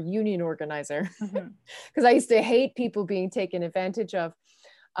former union organizer, because I used to hate people being taken advantage of.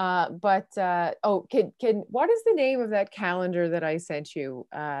 What is the name of that calendar that I sent you?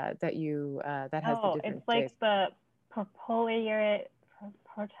 That has the different it's like days? The proletariat.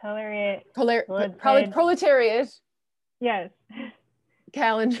 Yes.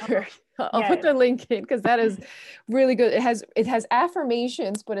 Calendar. I'll put the link in because that is really good. It has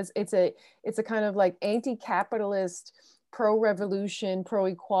affirmations, but it's a kind of like anti-capitalist, pro-revolution,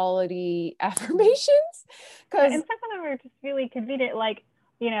 pro-equality affirmations. Because and some of them are just really convenient. Like,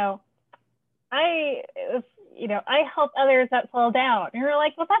 I help others that fall down. And you're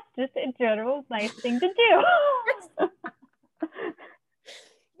like, well, that's just a general nice thing to do.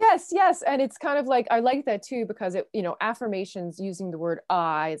 Yes. And it's kind of like, I like that too, because affirmations using the word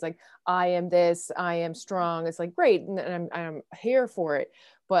I, it's like, I am this, I am strong. It's like, great. And I'm here for it.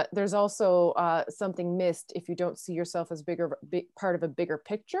 But there's also something missed if you don't see yourself as big part of a bigger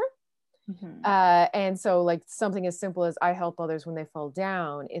picture. And so like something as simple as I help others when they fall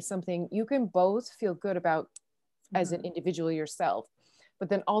down is something you can both feel good about as an individual yourself, but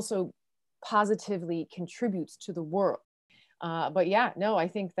then also positively contributes to the world. But yeah, no, I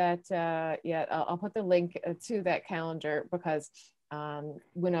think that, I'll put the link to that calendar because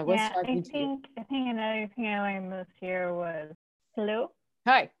when I was talking to you. I think another thing I learned this year was, hello?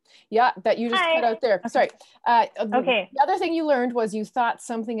 Hi. Yeah, that you just cut out there. Okay. Sorry. Okay. The other thing you learned was you thought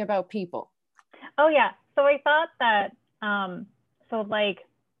something about people. Oh yeah. So I thought that, I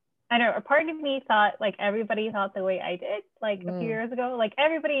don't know, a part of me thought like everybody thought the way I did, like a few years ago, like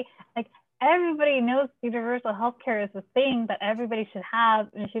everybody knows universal healthcare is a thing that everybody should have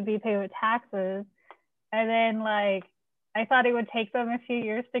and should be paid with taxes. And then like, I thought it would take them a few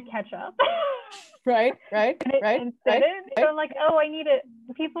years to catch up. Right. So I'm like, oh,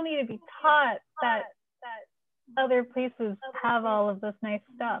 people need to be taught that other places have all of this nice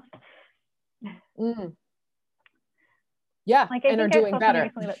stuff. Yeah, like and are doing better.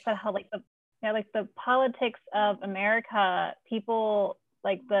 Recently that said how the politics of America, people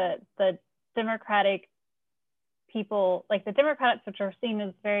like the Democratic people, like the Democrats, which are seen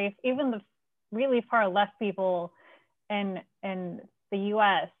as even the really far left people in the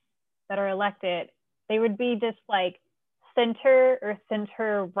U.S. that are elected, they would be just like center or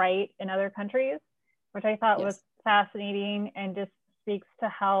center right in other countries, which I thought was fascinating and just speaks to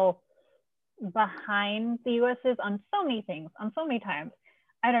how behind the U.S. is on so many things, on so many times.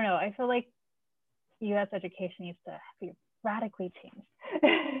 I don't know. I feel like U.S. education needs to be radically changed.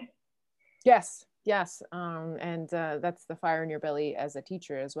 Yes, yes. And that's the fire in your belly as a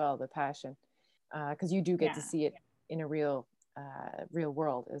teacher as well, the passion, because you do get to see it in a real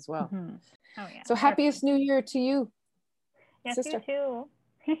world as well. Mm-hmm. Oh yeah. So happiest New Year to you, yes, sister. You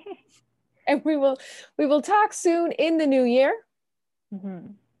too. And we will talk soon in the new year.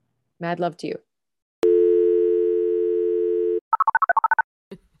 Mm-hmm. Mad love to you.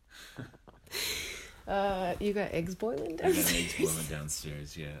 You got eggs boiling downstairs? I got eggs boiling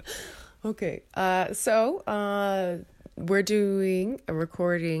downstairs, yeah. Okay. So we're doing a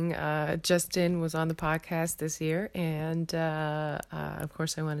recording. Justin was on the podcast this year. And of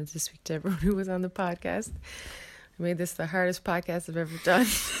course, I wanted to speak to everyone who was on the podcast. I made this the hardest podcast I've ever done.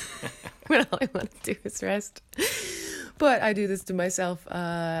 When all I want to do is rest. But I do this to myself.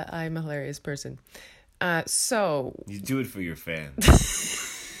 I'm a hilarious person. So you do it for your fans.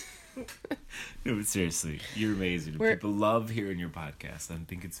 No, but seriously, you're amazing. People love hearing your podcast. I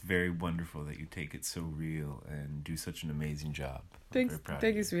think it's very wonderful that you take it so real and do such an amazing job. Thank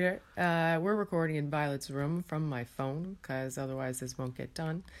you, sweetheart. We're recording in Violet's room from my phone because otherwise this won't get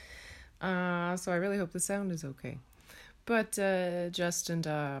done. So I really hope the sound is okay. But Justin,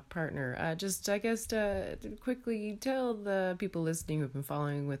 partner, just I guess quickly tell the people listening who've been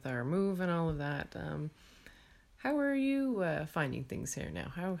following with our move and all of that. How are you finding things here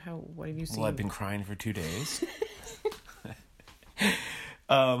now? What have you seen? Well, I've been crying for 2 days.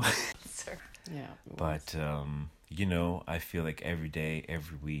 Yeah. But I feel like every day,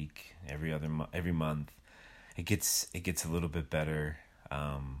 every week, every month, it gets a little bit better.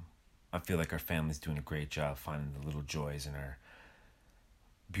 I feel like our family's doing a great job finding the little joys in our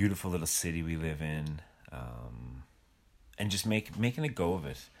beautiful little city we live in, and just making a go of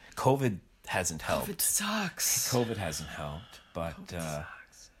it. COVID hasn't helped. COVID sucks. COVID hasn't helped, but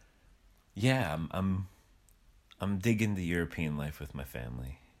yeah, I'm digging the European life with my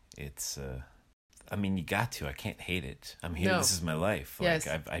family. It's you got to. I can't hate it. I'm here. No. This is my life. Like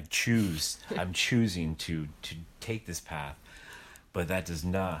yes. I'm choosing to take this path, but that does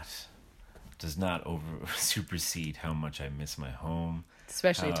not supersede how much I miss my home,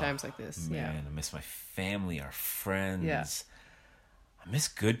 especially at times like this. Man, yeah. I miss my family, our friends. Yeah. I miss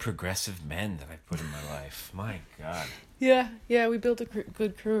good progressive men that I put in my life. My God. Yeah, we built a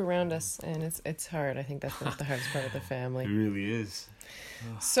good crew around us, and it's hard. I think that's the hardest part of the family. It really is.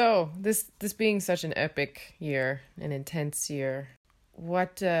 So this being such an epic year, an intense year,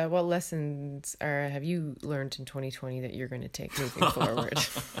 what lessons have you learned in 2020 that you're going to take moving forward?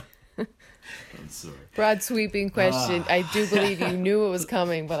 I'm sorry. Broad sweeping question. I do believe you knew it was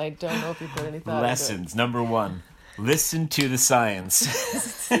coming, but I don't know if you put any thought Lessons. into it. Number 1. Listen to the science.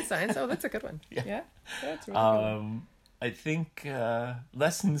 Science? Oh, that's a good one. Yeah? That's really good. I think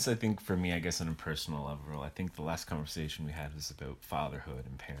lessons, for me, I guess on a personal level, I think the last conversation we had was about fatherhood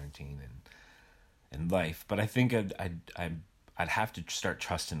and parenting and life. But I think I'd have to start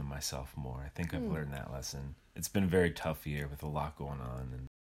trusting in myself more. I think I've learned that lesson. It's been a very tough year with a lot going on. And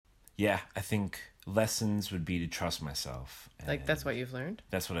yeah, I think lessons would be to trust myself. Like, that's what you've learned?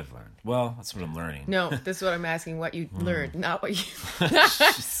 That's what I've learned. Well, that's what I'm learning. No, this is what I'm asking, what you learned, not what you...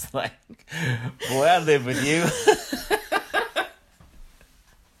 Just like, boy, I live with you.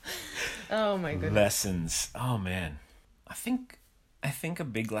 Oh, my goodness. Lessons. Oh, man. I think a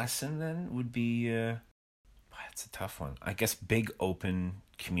big lesson then would be... it's a tough one. I guess big open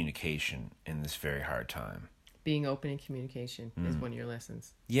communication in this very hard time. Being open in communication is one of your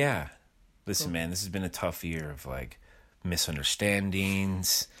lessons. Yeah. Listen, man, this has been a tough year of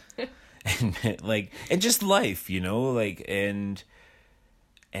misunderstandings and just life, and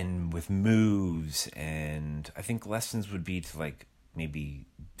with moves. And I think lessons would be to maybe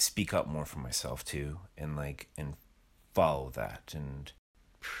speak up more for myself too, and follow that. And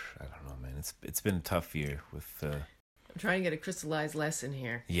I don't know, man, it's been a tough year with I'm trying to get a crystallized lesson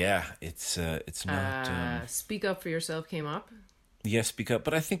here. Yeah, it's not speak up for yourself came up. Yeah, speak up.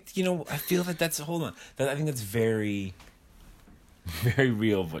 But I think, I feel hold on. I think that's very, very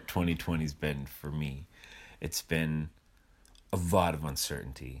real of what 2020's been for me. It's been a lot of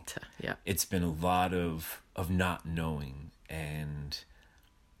uncertainty. Yeah. It's been a lot of not knowing.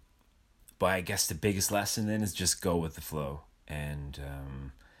 But I guess the biggest lesson then is just go with the flow and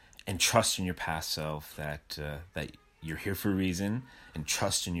trust in your past self that you're here for a reason, and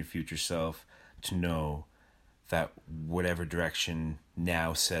trust in your future self to know that whatever direction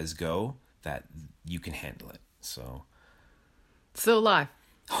now says go, that you can handle it. So, still alive.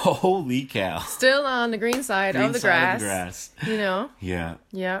 Holy cow! Still on the green side of the grass. Yeah.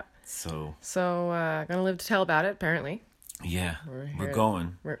 Yeah. So gonna live to tell about it. Apparently. Yeah. We're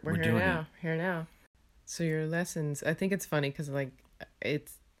going. We're here doing now. it. Here now. So your lessons, I think it's funny because like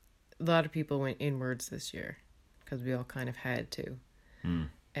it's a lot of people went inwards this year because we all kind of had to.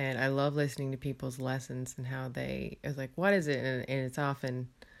 And I love listening to people's lessons and how it's like, what is it? And it's often,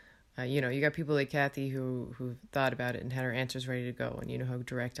 you got people like Kathy who thought about it and had her answers ready to go. And you know how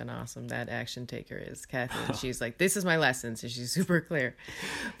direct and awesome that action taker is, Kathy. And she's like, this is my lesson. So she's super clear.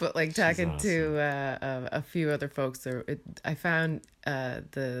 But like talking to a few other folks, I found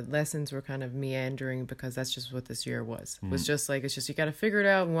the lessons were kind of meandering because that's just what this year was. It was just like, it's just, you got to figure it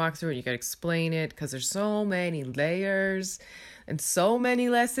out and walk through it. You got to explain it because there's so many layers and so many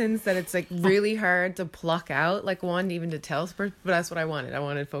lessons that it's like really hard to pluck out like one even to tell. But that's what I wanted. I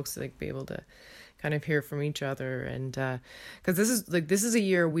wanted folks to like be able to kind of hear from each other. And because this is a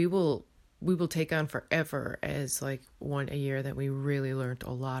year we will take on forever as like a year that we really learned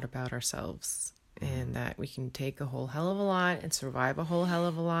a lot about ourselves. And that we can take a whole hell of a lot and survive a whole hell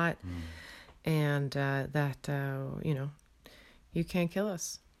of a lot. And that, you can't kill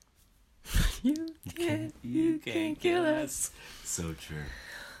us. You can't kill us. So true.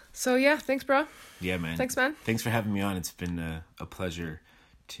 So yeah, thanks, bro. Yeah, man. Thanks, man. Thanks for having me on. It's been a pleasure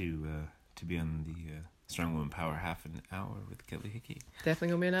to be on the Strong Woman Power half an hour with Kelly Hickey. Definitely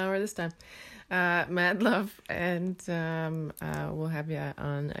gonna be an hour this time. Mad love, and we'll have you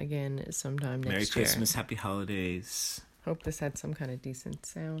on again sometime next year. Merry Christmas, happy holidays. Hope this had some kind of decent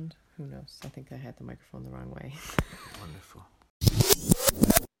sound. Who knows? I think I had the microphone the wrong way. Wonderful.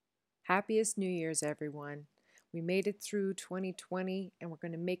 Happiest New Year's, everyone. We made it through 2020, and we're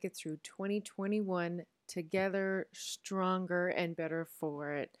going to make it through 2021 together, stronger and better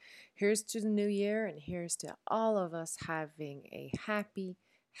for it. Here's to the new year, and here's to all of us having a happy,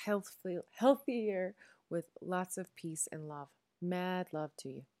 healthy year with lots of peace and love. Mad love to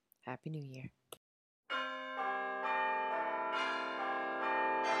you. Happy New Year.